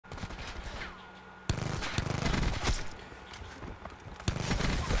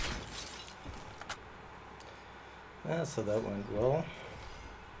So that went well.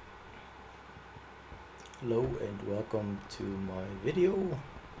 Hello and welcome to my video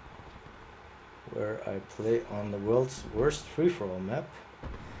where I play on the world's worst free-for-all map.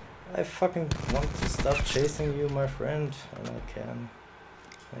 I fucking want to stop chasing you, my friend, and I can.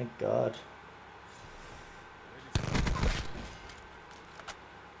 Thank God.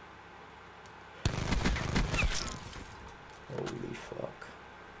 Holy fuck.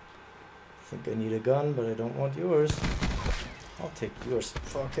 I think I need a gun, but I don't want yours. I'll take yours.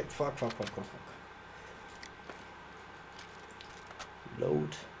 Fuck it. Fuck. Load.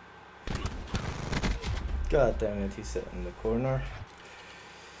 God damn it, he's sat in the corner.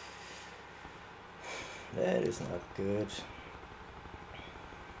 That is not good.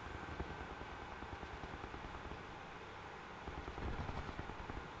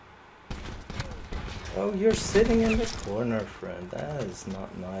 Oh, you're sitting in the corner, friend. That is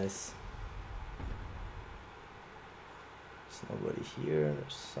not nice. There's nobody here.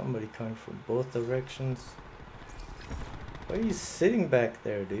 There's somebody coming from both directions. Why are you sitting back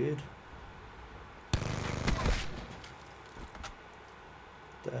there, dude?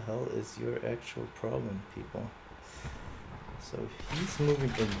 What the hell is your actual problem, people? So he's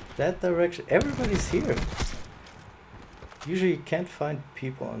moving in that direction. Everybody's here. Usually you can't find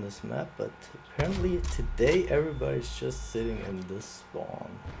people on this map, but apparently today everybody's just sitting in this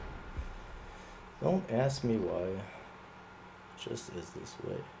spawn. Don't ask me why. It just is this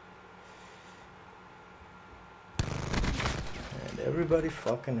way. And everybody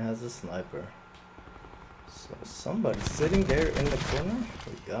fucking has a sniper. So somebody's sitting there in the corner.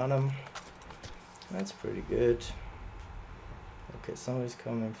 We got him. That's pretty good. Okay, somebody's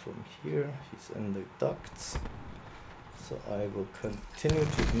coming from here. He's in the ducts. So I will continue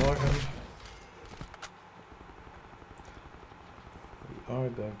to ignore him. We are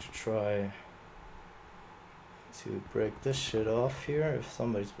going to try to break this shit off here if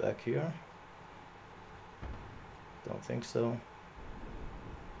somebody's back here. Don't think so.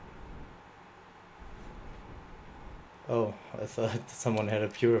 Oh, I thought someone had a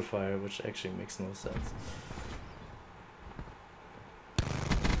purifier, which actually makes no sense.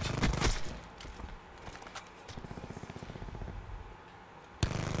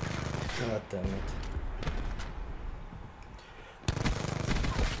 God damn it.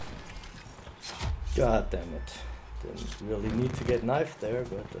 God damn it. Didn't really need to get knifed there,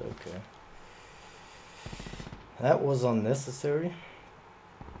 but okay. That was unnecessary.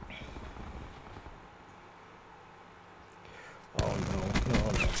 Oh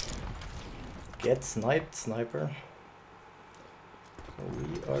no. Get sniped, sniper. So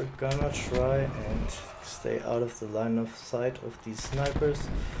we are gonna try and stay out of the line of sight of these snipers.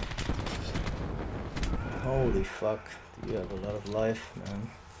 Holy fuck, you have a lot of life, man.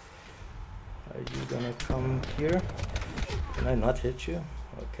 Are you gonna come here? Can I not hit you?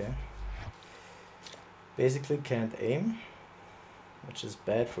 Okay. Basically can't aim, which is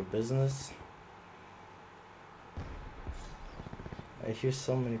bad for business. I hear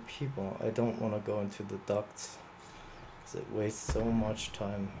so many people. I don't want to go into the ducts because it wastes so much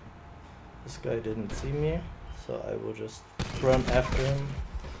time. This guy didn't see me, so I will just run after him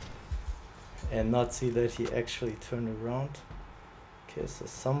and not see that he actually turned around. Okay, so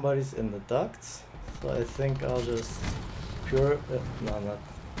somebody's in the ducts, so I think I'll just grill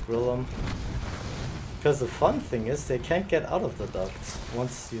them. Because the fun thing is they can't get out of the ducts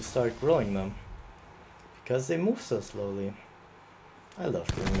once you start grilling them, because they move so slowly. I love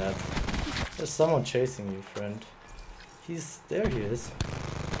doing that. There's someone chasing you, friend. There he is.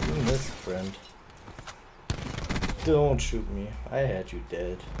 You missed, friend. Don't shoot me. I had you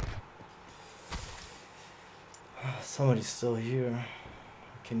dead. Somebody's still here.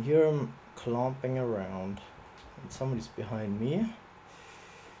 I can hear him clomping around. And somebody's behind me.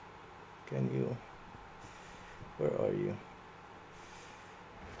 Can you... Where are you?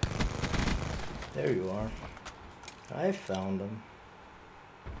 There you are. I found him.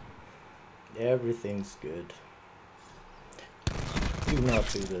 Everything's good. Do not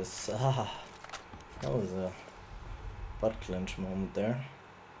do this. Ah, that was a butt clench moment there.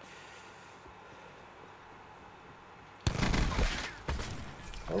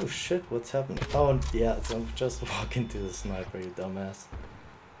 Oh shit, what's happening? Oh yeah, so just walk into the sniper, you dumbass.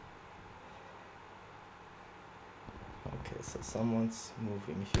 Okay, so someone's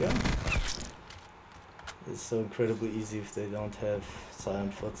moving here. It's so incredibly easy if they don't have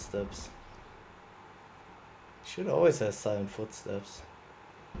silent footsteps. Should always have silent footsteps.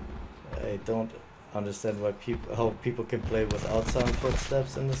 I don't understand why how people can play without silent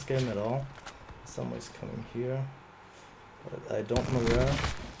footsteps in this game at all. Someone's coming here, but I don't know where.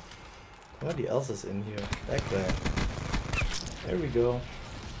 Somebody else is in here. That guy. There we go.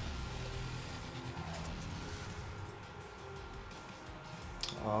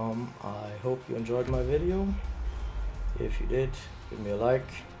 I hope you enjoyed my video. If you did, give me a like,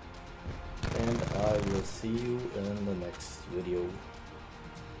 and I will see you in the next video.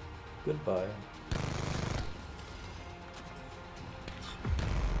 Goodbye.